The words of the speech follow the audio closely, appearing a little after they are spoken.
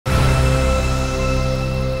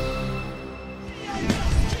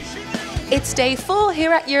It's day 4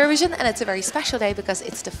 here at Eurovision, and it's a very special day because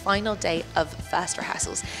it's the final day of first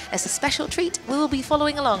rehearsals. As a special treat, we will be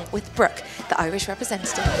following along with Brooke, the Irish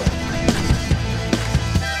representative.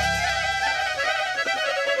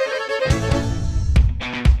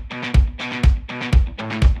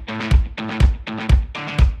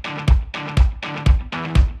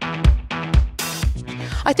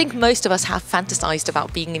 I think most of us have fantasized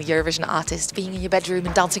about being a Eurovision artist, being in your bedroom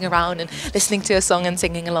and dancing around and listening to a song and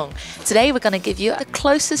singing along. Today we're going to give you the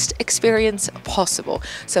closest experience possible.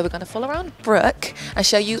 So we're going to follow around Brooke and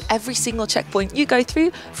show you every single checkpoint you go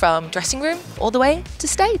through, from dressing room all the way to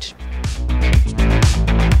stage.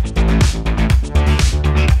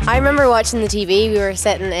 I remember watching the TV. We were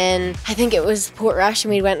sitting in, I think it was Portrush,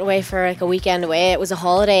 and we went away for like a weekend away. It was a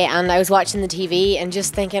holiday, and I was watching the TV and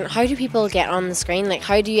just thinking, how do people get on the screen? Like,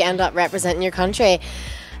 how do you end up representing your country?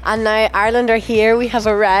 And now Ireland are here. We have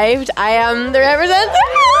arrived. I am the representative.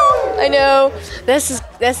 I know.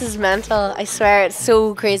 This is mental. I swear, it's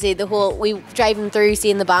so crazy. We driving through,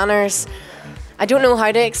 seeing the banners. I don't know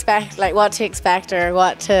how to expect, like what to expect or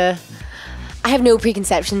what to. I have no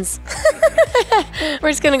preconceptions.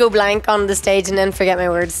 We're just going to go blank on the stage and then forget my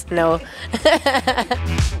words. No.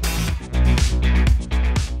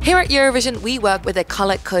 Here at Eurovision, we work with a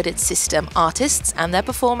colour-coded system. Artists and their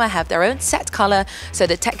performer have their own set colour, so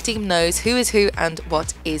the tech team knows who is who and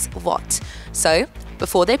what is what. So,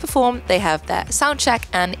 before they perform, they have their sound check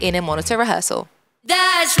and in-ear monitor rehearsal.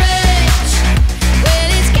 That's rich,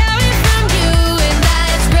 when it's coming from you, and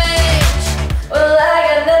that's rich. Well,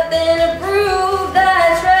 I got nothing to prove,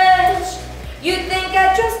 that's rich. You think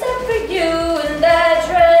I trust it for you, and that's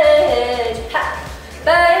rich. Ha!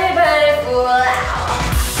 Bye bye, fool.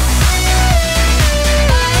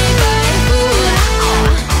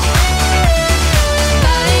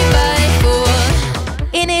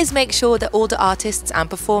 In-ears make sure that all the artists and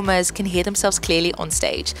performers can hear themselves clearly on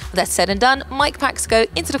stage. When that's said and done, mic packs go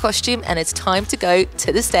into the costume and it's time to go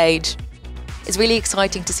to the stage. It's really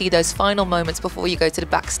exciting to see those final moments before you go to the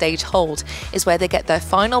backstage hold, is where they get their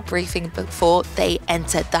final briefing before they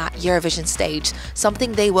enter that Eurovision stage.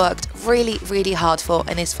 Something they worked really, really hard for,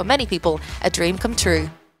 and is for many people a dream come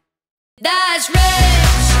true. That's rich,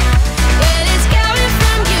 when it's coming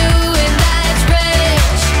from you, and that's rich.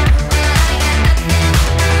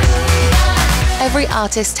 Every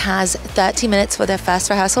artist has 30 minutes for their first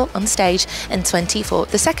rehearsal on stage and 20 for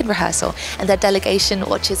the second rehearsal, and their delegation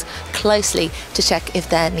watches closely to check if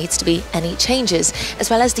there needs to be any changes, as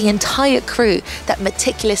well as the entire crew that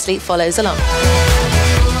meticulously follows along.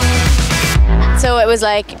 So it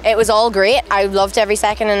was all great. I loved every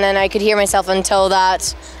second, and then I could hear myself until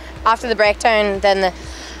that, after the breakdown, then the,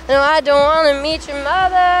 no, I don't want to meet your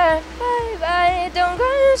mother, bye bye, don't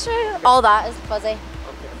go straight. All that is fuzzy.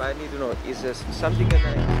 I need to know, is there something in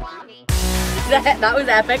there? That was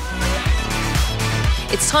epic.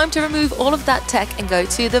 It's time to remove all of that tech and go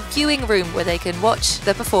to the viewing room where they can watch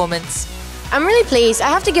the performance. I'm really pleased. I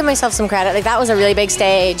have to give myself some credit. Like, that was a really big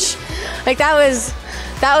stage. Like, that was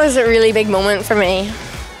a really big moment for me.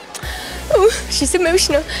 Oh, she's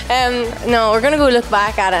emotional. No, we're gonna go look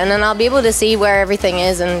back at it, and then I'll be able to see where everything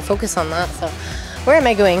is and focus on that. So, where am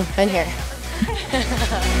I going? In here.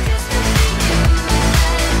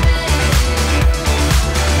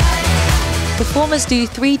 Performers do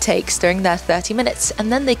 3 takes during their 30 minutes,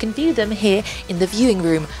 and then they can view them here in the viewing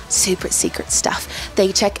room. Super secret stuff.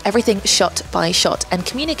 They check everything shot by shot and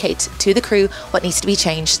communicate to the crew what needs to be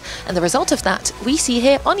changed. And the result of that we see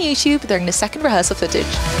here on YouTube during the second rehearsal footage.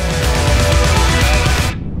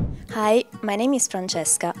 Hi, my name is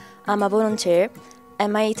Francesca. I'm a volunteer,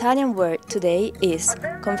 and my Italian word today is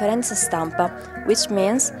conferenza stampa, which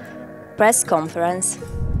means press conference.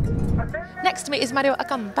 Next to me is Mario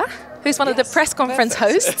Acampa, who's one of the press conference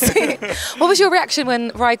hosts. What was your reaction when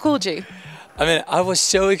Rai called you? I mean, I was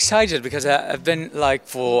so excited because I've been like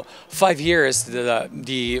for 5 years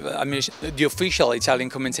the official Italian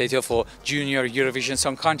commentator for Junior Eurovision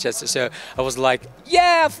Song Contest. So I was like,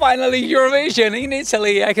 yeah, finally Eurovision in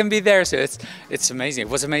Italy, I can be there. So it's amazing. It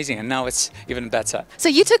was amazing, and now it's even better. So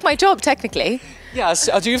you took my job technically. Yes.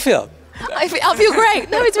 How do you feel? I feel great.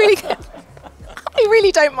 No, it's really good. I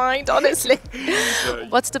really don't mind, honestly.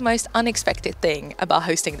 What's the most unexpected thing about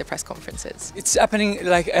hosting the press conferences? It's happening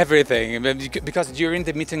like everything, because during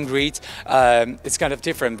the meet and greet, it's kind of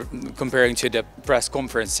different comparing to the press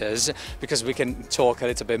conferences, because we can talk a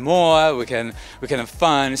little bit more, we can have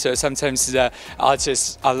fun. So sometimes the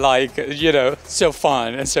artists are like, you know, so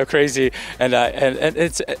fun and so crazy, and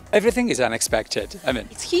it's everything is unexpected. I mean,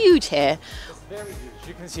 it's huge here. Very huge.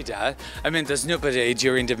 You can see that. I mean, there's nobody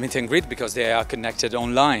during the meet and greet because they are connected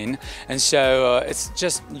online, and so it's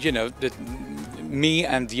just, you know, me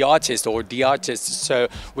and the artist or the artists, so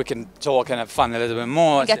we can talk and have fun a little bit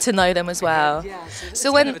more. Get to know them as well. Yeah,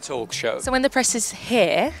 so kind of a talk show. So when the press is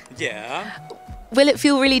here, Yeah. will it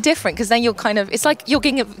feel really different? Because then you're kind of, it's like you're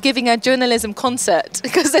giving a journalism concert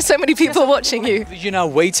because there's so many people watching you. You know,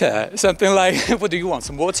 waiter, something like, what do you want,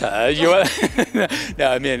 some water? No,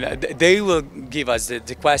 I mean, they will give us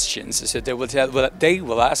the questions, so they will they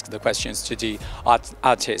will ask the questions to the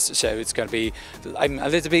artists, so it's going to be a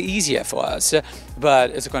little bit easier for us,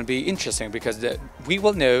 but it's going to be interesting because we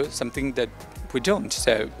will know something that we don't,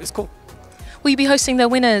 so it's cool. Will you be hosting the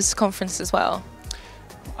winners conference as well?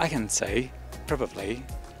 I can say. Probably,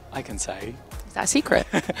 I can say. Is that a secret?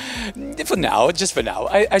 For now, just for now.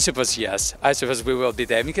 I suppose yes. I suppose we will be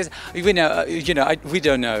there because we know, you know, we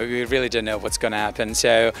don't know. We really don't know what's going to happen.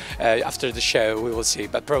 So after the show, we will see.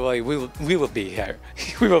 But probably we will be here.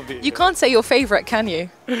 We will be. You can't say your favorite, can you?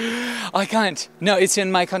 I can't. No, it's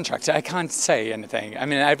in my contract. I can't say anything. I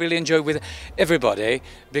mean, I really enjoy with everybody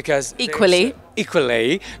because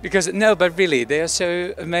Equally, because no, but really they are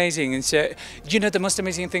so amazing. And so, you know, the most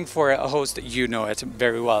amazing thing for a host, you know it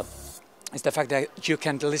very well, is the fact that you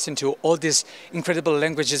can listen to all these incredible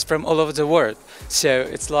languages from all over the world. So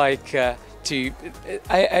it's like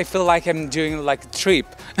I feel like I'm doing like a trip,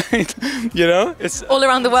 you know? It's all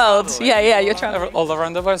around the world. Yeah, you're traveling all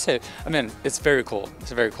around the world. So I mean, it's very cool.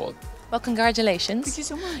 It's very cool. Well, congratulations. Thank you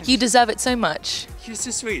so much. You deserve it so much. You're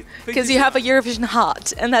so sweet. Because you have a Eurovision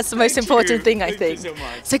heart, and that's the most important thing, I think. Thank you so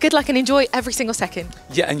much. So good luck and enjoy every single second.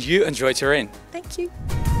 Yeah, and you enjoy Turin. Thank you.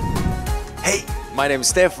 Hey, my name is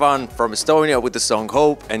Stefan from Estonia with the song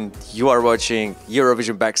Hope, and you are watching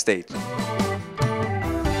Eurovision Backstage.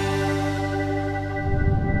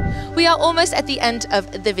 We are almost at the end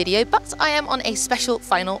of the video, but I am on a special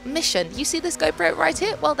final mission. You see this GoPro right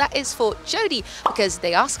here? Well, that is for Jodie, because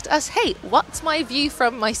they asked us, hey, what's my view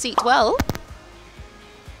from my seat? Well,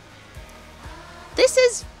 this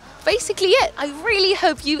is basically it. I really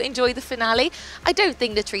hope you enjoy the finale. I don't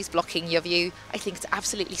think the tree's blocking your view. I think it's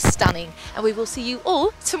absolutely stunning, and we will see you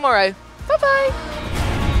all tomorrow. Bye-bye.